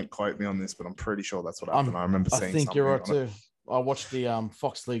 Don't quote me on this, but I'm pretty sure that's what happened. I remember seeing. I think you're right too. I watched the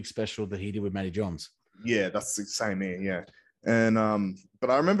Fox League special that he did with Matty Johns. Yeah, that's the same here. Yeah, and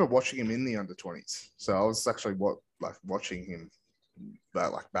but I remember watching him in the under 20s. So I was actually watching him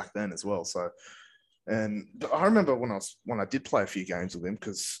back then as well. So, and I remember when I did play a few games with him,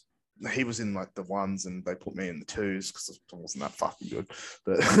 because he was in like the ones and they put me in the twos because I wasn't that fucking good.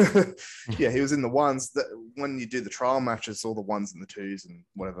 But yeah, he was in the ones. That when you do the trial matches, all the ones and the twos and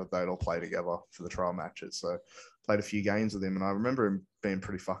whatever, they'd all play together for the trial matches. So played a few games with him, and I remember him being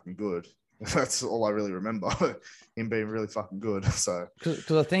pretty fucking good. That's all I really remember, him being really fucking good. So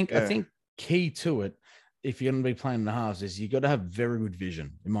because I think key to it, if you're going to be playing in the halves, is you got to have very good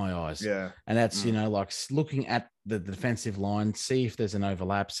vision in my eyes. Yeah. And that's, you know, like looking at the defensive line, see if there's an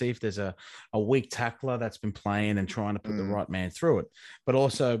overlap, see if there's a weak tackler that's been playing and trying to put the right man through it. But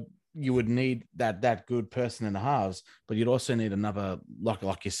also you would need that good person in the halves, but you'd also need another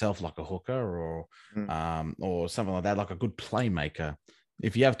like yourself, like a hooker or something like that, like a good playmaker.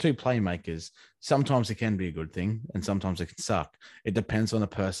 If you have two playmakers, sometimes it can be a good thing and sometimes it can suck. It depends on the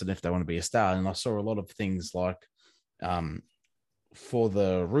person if they want to be a star. And I saw a lot of things like for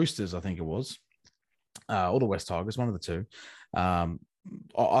the Roosters, I think it was, or the West Tigers, one of the two,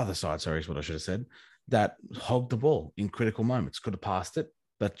 either side, sorry, is what I should have said, that hogged the ball in critical moments, could have passed it,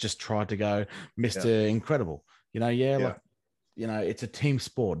 but just tried to go Mr. Incredible. You know, like, you know, it's a team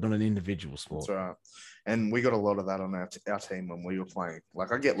sport, not an individual sport. That's right. And we got a lot of that on our team when we were playing.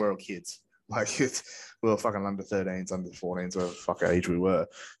 Like, I get we're all kids. Like, we were fucking under 13s, under 14s, whatever fuck age we were.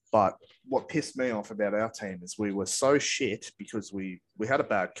 But what pissed me off about our team is we were so shit because we had a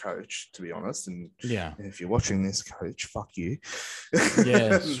bad coach, to be honest. And if you're watching this, coach, fuck you.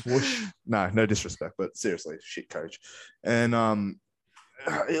 Yeah, swoosh. No disrespect, but seriously, shit coach. And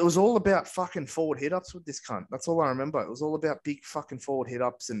it was all about fucking forward hit-ups with this cunt. That's all I remember. It was all about big fucking forward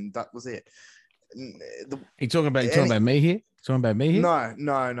hit-ups, and that was it. You talking about me here? Talking about me here?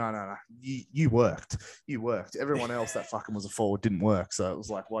 No. You worked. Everyone else that fucking was a forward didn't work. So it was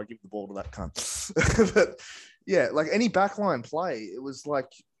like, why give the ball to that cunt? But yeah, like any backline play, it was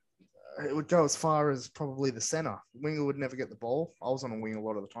like it would go as far as probably the center. Winger would never get the ball. I was on a wing a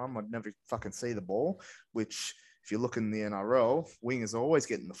lot of the time. I'd never fucking see the ball, which if you look in the NRL, wingers are always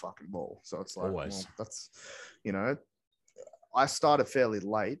getting the fucking ball. So it's like, Always. well, that's, you know, I started fairly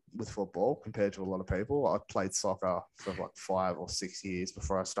late with football compared to a lot of people. I played soccer for like 5 or 6 years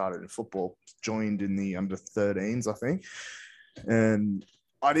before I started in football, joined in the under 13s, I think. And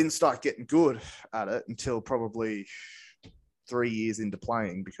I didn't start getting good at it until probably 3 years into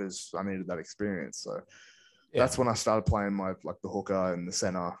playing because I needed that experience. So that's when I started playing my like the hooker and the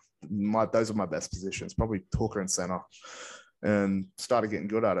center. Those are my best positions, probably hooker and center, and started getting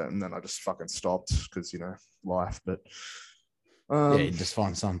good at it. And then I just fucking stopped because, you know, life. But you just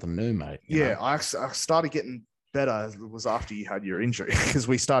find something new, mate. you know? I started getting better. It was after you had your injury because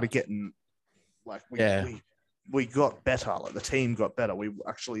we started getting like we got better. Like the team got better. We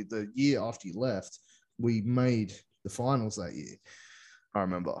actually the year after you left, we made the finals that year. I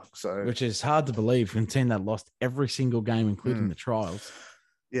remember. So Which is hard to believe from a team that lost every single game, including the trials.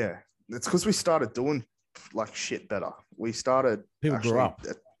 yeah, it's because we started doing like shit better. We started People grew up.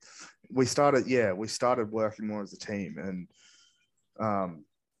 We started working more as a team, and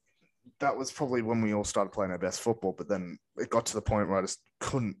that was probably when we all started playing our best football. But then it got to the point where I just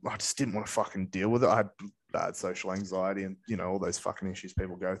didn't want to fucking deal with it. I had bad social anxiety and, you know, all those fucking issues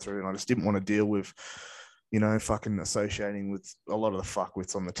people go through. And I just didn't want to deal with, you know, fucking associating with a lot of the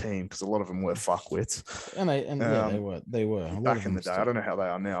fuckwits on the team because a lot of them were fuckwits. And they were. A lot Back of in them the day. still- I don't know how they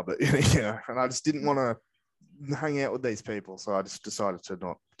are now, but yeah. And I just didn't want to hang out with these people. So I just decided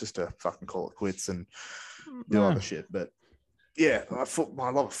to fucking call it quits and do other shit. But yeah, my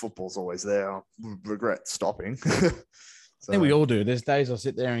love of football's always there. I regret stopping. I think we all do. There's days I'll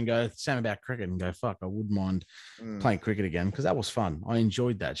sit there and go, same about cricket, and go, fuck, I wouldn't mind Mm. playing cricket again because that was fun. I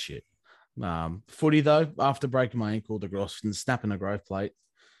enjoyed that shit. Footy, though, after breaking my ankle, the growth and snapping the growth plate,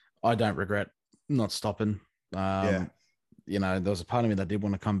 I don't regret not stopping. You know, there was a part of me that did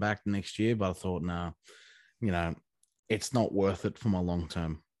want to come back the next year, but I thought, no, you know, it's not worth it for my long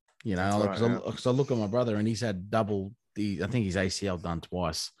term. You know, because I look at my brother and he's had I think his ACL done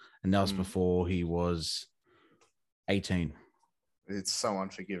twice, and that was before he was 18. It's so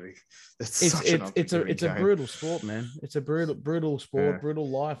unforgiving. It's a brutal sport, man. It's a brutal sport, brutal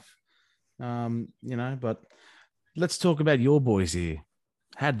life. You know, but let's talk about your boys here.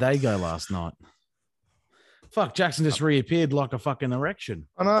 How'd they go last night? Fuck, Jackson just reappeared like a fucking erection.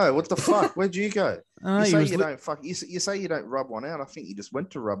 I know. What the fuck? Where'd you go? You say you don't don't you say you don't rub one out. I think you just went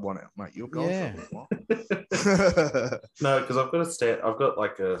to rub one out, mate. You're gone Yeah. for a while. No, because I've got a stand. I've got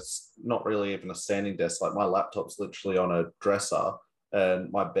like not really even a standing desk. Like my laptop's literally on a dresser, and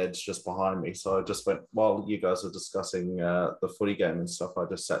my bed's just behind me. So I just went while you guys were discussing the footy game and stuff. I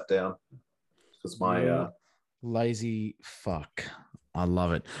just sat down because my lazy fuck. I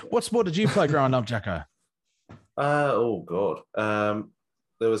love it. What sport did you play growing up, Jacko? Oh god.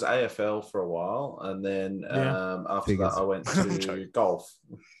 There was AFL for a while, and then after that, I went to golf.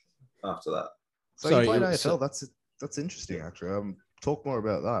 After that, So you played AFL. That's interesting, actually. Talk more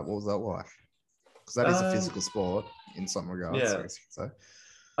about that. What was that like? Because that is a physical sport in some regards. Yeah. I guess you could say.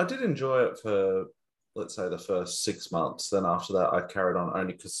 I did enjoy it for, let's say, the first 6 months. Then after that, I carried on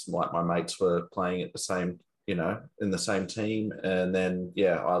only because like my mates were playing at the same, you know, in the same team, and then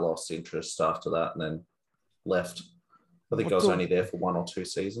I lost interest after that, and then left. I think I was only there for 1 or 2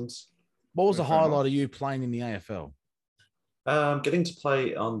 seasons. What was the highlight of you playing in the AFL? Getting to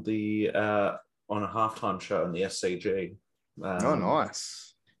play on the on a halftime show in the SCG. Oh,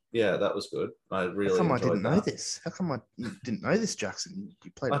 nice. Yeah, that was good. I really. How come I enjoyed didn't know that. this? How come I didn't know this, Jackson?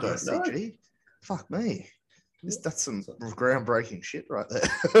 You played I at the don't know. SCG? Fuck me. That's some groundbreaking shit right there.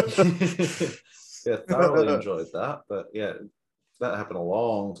 Yeah, thoroughly enjoyed that. But yeah, that happened a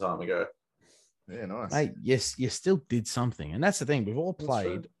long time ago. Yeah, nice. Mate, yes, you still did something. And that's the thing. We've all That's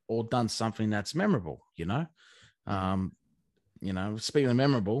played or done something that's memorable, you know? You know, speaking of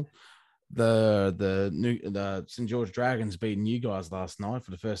memorable, the St. George Dragons beating you guys last night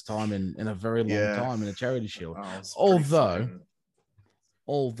for the first time in a very long time in a charity shield. Oh, it's pretty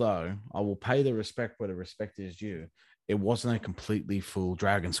Although I will pay the respect where the respect is due, it wasn't a completely full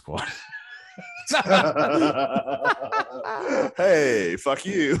Dragon squad. Hey, fuck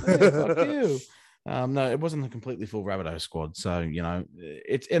you. Hey, fuck you. No, it wasn't a completely full Rabbitoh squad. So, you know,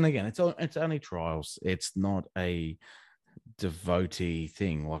 it's only trials. It's not a devotee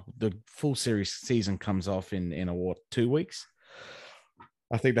thing. Like the full season comes off in 2 weeks.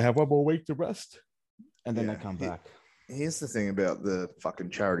 I think they have one more week to rest, and then they come back. here's the thing about the fucking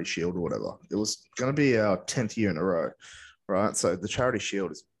Charity Shield or whatever. It was going to be our 10th year in a row, right? So the Charity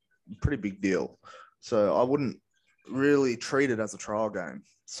Shield is a pretty big deal. So I wouldn't really treat it as a trial game.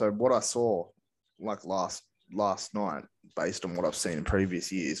 So what I saw like last night, based on what I've seen in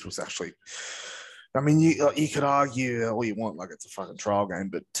previous years, was actually, I mean, you could argue all you want, like it's a fucking trial game,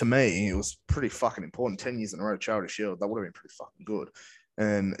 but to me, it was pretty fucking important. 10 years in a row, Charity Shield, that would have been pretty fucking good.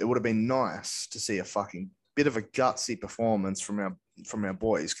 And it would have been nice to see a fucking bit of a gutsy performance from our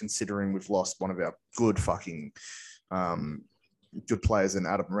boys, considering we've lost one of our good fucking good players in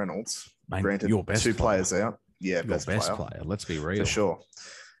Adam Reynolds. Mate, Granted, your best two player. players out. Yeah, Your best player. Let's be real. For sure.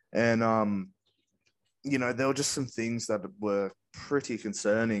 And you know, there were just some things that were pretty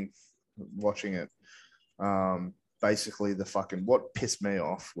concerning watching it. Basically, what pissed me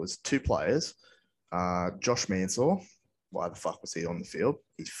off was two players. Josh Mansour, why the fuck was he on the field?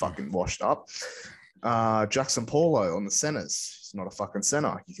 He's fucking washed up. Jackson Paulo on the centers. He's not a fucking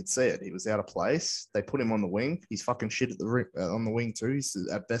center. You could see it. He was out of place. They put him on the wing. He's fucking shit at on the wing too. He's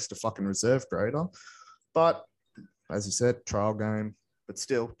at best a fucking reserve grader. But as you said, trial game. But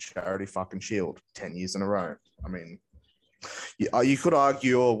still, Charity fucking Shield, 10 years in a row. I mean, you could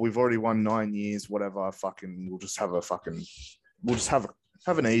argue, oh, we've already won 9 years, whatever. Fucking, we'll just have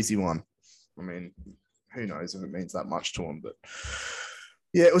an easy one. I mean, who knows if it means that much to them? But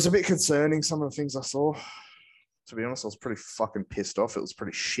yeah, it was a bit concerning, some of the things I saw. To be honest, I was pretty fucking pissed off. It was a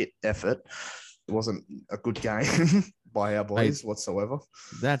pretty shit effort. It wasn't a good game by our boys whatsoever.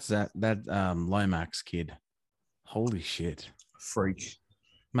 That's that Lomax kid. Holy shit. Freak.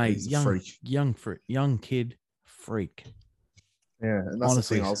 Mate, He's a freak. young kid, freak. Yeah, and that's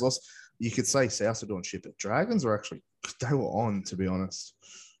Honestly. the thing. I was also, you could say South are doing shit, but Dragons were actually, they were on, to be honest.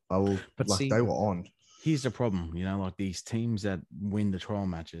 They were on. Here's the problem, like these teams that win the trial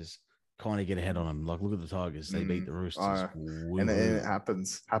matches kind of get ahead on them. Like, look at the Tigers; they beat the Roosters, and it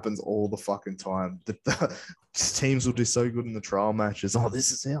happens all the fucking time. The teams will do so good in the trial matches. Oh,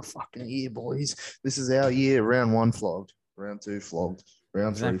 this is our fucking year, boys. This is our year. Round 1 flogged, round 2 flogged,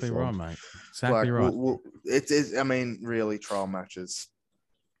 round 3 flogged. Exactly right, mate. Exactly right. It's I mean, really, trial matches.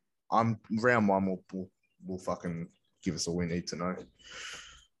 Round 1 will fucking give us all we need to know.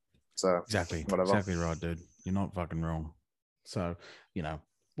 So Exactly right, dude. You're not fucking wrong. So,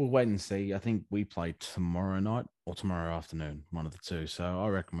 we'll wait and see. I think we play tomorrow night or tomorrow afternoon, one of the two. So I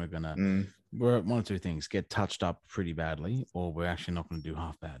reckon we're at one or two things: get touched up pretty badly, or we're actually not going to do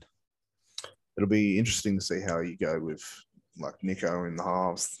half bad. It'll be interesting to see how you go with like Nico in the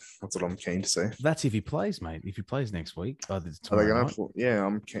halves. That's what I'm keen to see. That's if he plays, mate. If he plays next week, are they going to? Yeah,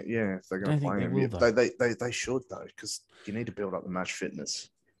 if they're going to play him, they should though, because you need to build up the match fitness.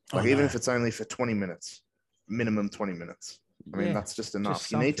 Like even if it's only for 20 minutes, minimum 20 minutes. I mean, that's just enough.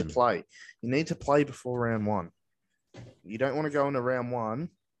 You need to play. You need to play before round 1. You don't want to go into round 1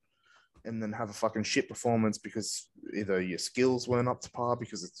 and then have a fucking shit performance because either your skills weren't up to par,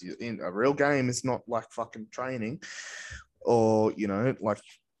 because it's in a real game is not like fucking training, or like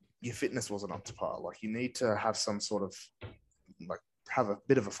your fitness wasn't up to par. Like you need to have some sort of have a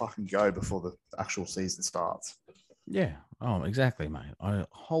bit of a fucking go before the actual season starts. Yeah. Oh, exactly, mate. I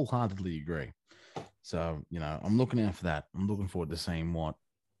wholeheartedly agree. So, I'm looking out for that. I'm looking forward to seeing what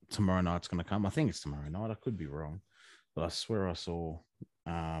tomorrow night's going to come. I think it's tomorrow night. I could be wrong, but I swear I saw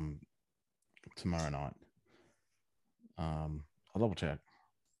tomorrow night. I'll double check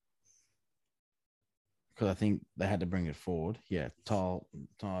because I think they had to bring it forward. Yeah, trial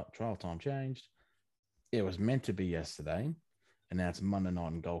time changed. It was meant to be yesterday, and now it's Monday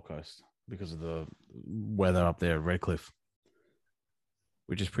night in Gold Coast because of the weather up there at Redcliffe,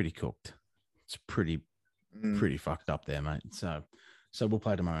 which is pretty cooked. It's pretty fucked up there, mate. So we'll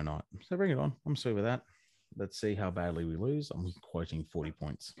play tomorrow night. So bring it on. I'm sweet with that. Let's see how badly we lose. I'm quoting 40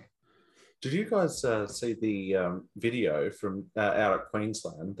 points. Did you guys see the video from out at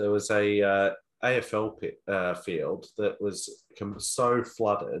Queensland? There was a AFL field that was so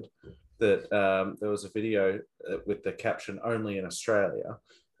flooded that there was a video with the caption "Only in Australia"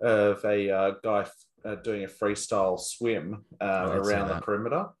 of a guy doing a freestyle swim around the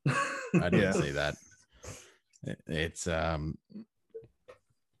perimeter. I didn't see that.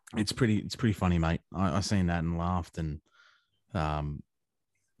 It's pretty funny, mate. I seen that and laughed, and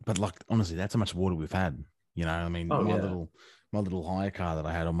but like honestly, that's how much water we've had. I mean, my little hire car that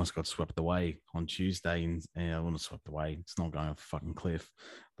I had almost got swept away on Tuesday, and I wasn't swept away. It's not going off a fucking cliff,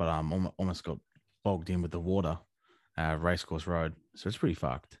 but almost got bogged in with the water, Racecourse Road. So it's pretty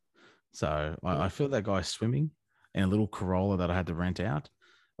fucked. So I feel that guy swimming in a little Corolla that I had to rent out.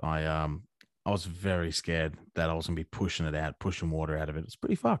 I was very scared that I was going to be pushing water out of it. It's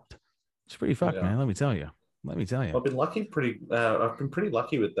pretty fucked. It's pretty fucked, man. Let me tell you. Let me tell you. I've been I've been pretty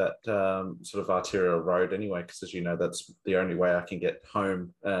lucky with that sort of arterial road anyway, because as you know, that's the only way I can get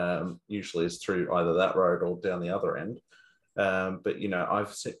home. Usually is through either that road or down the other end. But you know,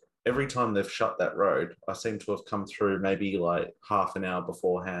 every time they've shut that road, I seem to have come through maybe like half an hour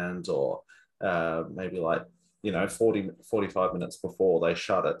beforehand, or maybe like 45 minutes before they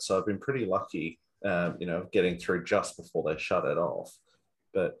shut it. So I've been pretty lucky, getting through just before they shut it off.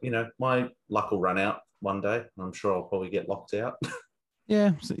 But my luck will run out one day. I'm sure I'll probably get locked out.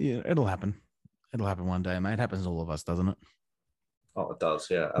 Yeah, it'll happen. It'll happen one day, mate. It happens to all of us, doesn't it? Oh, it does.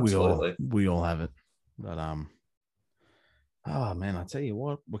 Yeah, absolutely. We all have it. But oh man, I tell you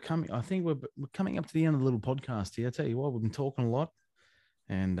what, I think we're coming up to the end of the little podcast here. I tell you what, we've been talking a lot,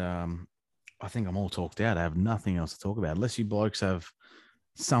 and I think I'm all talked out. I have nothing else to talk about. Unless you blokes have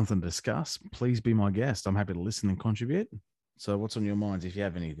something to discuss, please be my guest. I'm happy to listen and contribute. So what's on your minds if you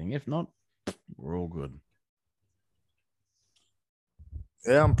have anything? If not, we're all good.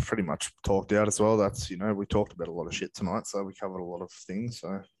 Yeah, I'm pretty much talked out as well. That's, we talked about a lot of shit tonight, so we covered a lot of things.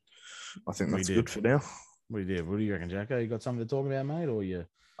 So I think that's good for now. We did. What do you reckon, Jacko? You got something to talk about, mate, or you?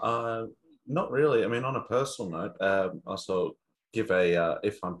 Not really. I mean, on a personal note, I also give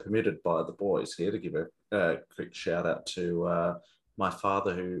if I'm permitted by the boys here, to give a quick shout out to my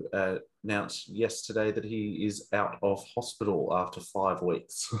father, who announced yesterday that he is out of hospital after 5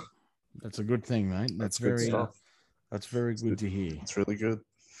 weeks. That's a good thing, mate. That's very stuff. That's very good to hear. It's really good.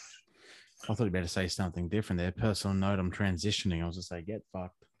 I thought you better say something different there. Personal note, I'm transitioning. I was just say, get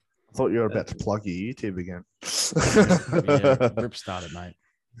fucked. I thought you were about to plug your YouTube again. Yeah, rip started, mate.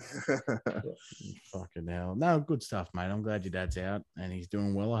 Fucking hell. No, good stuff, mate. I'm glad your dad's out and he's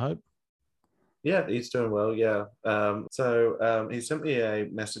doing well, I hope. Yeah, he's doing well. Yeah. So he sent me a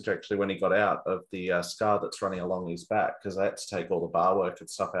message actually when he got out of the scar that's running along his back, because I had to take all the bar work and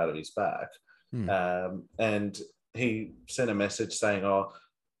stuff out of his back. And he sent a message saying, "Oh,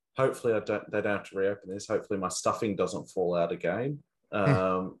 hopefully they don't have to reopen this. Hopefully my stuffing doesn't fall out again."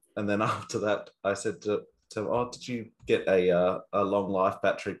 And then after that, I said to him, "Oh, did you get a long life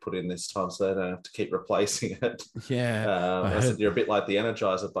battery put in this time so they don't have to keep replacing it?" Yeah. I said, "You're a bit like the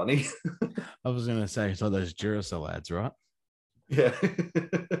Energizer Bunny." I was going to say, so those Duracell ads, right? Yeah.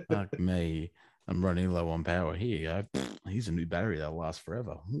 Fuck me. I'm running low on power. Here you go. Here's a new battery that'll last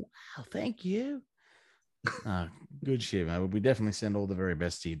forever. Wow, thank you. Good shit, man. We definitely send all the very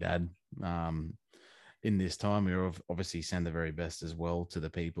best to your dad. In this time, we obviously send the very best as well to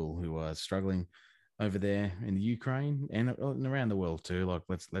the people who are struggling over there in the Ukraine and around the world too. Like,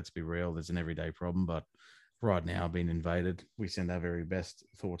 let's be real. There's an everyday problem, but right now being invaded, we send our very best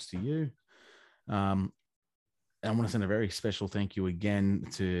thoughts to you. I want to send a very special thank you again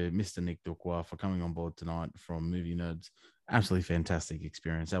to Mr. Nick Dukwa for coming on board tonight from Movie Nerds. Absolutely fantastic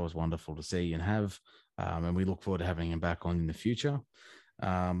experience. That was wonderful to see and have. And we look forward to having him back on in the future.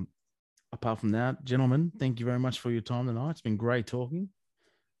 Apart from that, gentlemen, thank you very much for your time tonight. It's been great talking.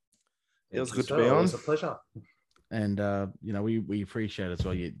 It was good to be on. It was a pleasure. And, we appreciate it as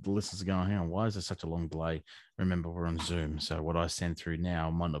well. The listeners are going, hang on, why is there such a long delay? Remember, we're on Zoom. So what I send through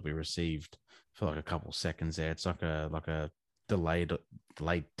now might not be received for like a couple seconds there. It's like a delayed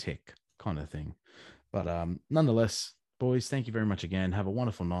tick kind of thing. But nonetheless, boys, thank you very much again. Have a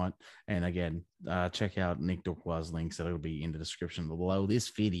wonderful night. And again, check out Nick Dukwa's links. That'll be in the description below this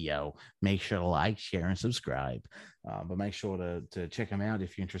video. Make sure to like, share, and subscribe. But make sure to check him out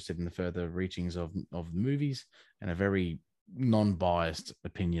if you're interested in the further reachings of the movies and a very non-biased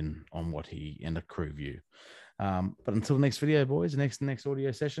opinion on what he and the crew view. But until the next video, boys, the next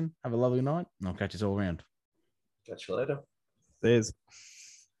audio session, have a lovely night, and I'll catch you all around. Catch you later. There's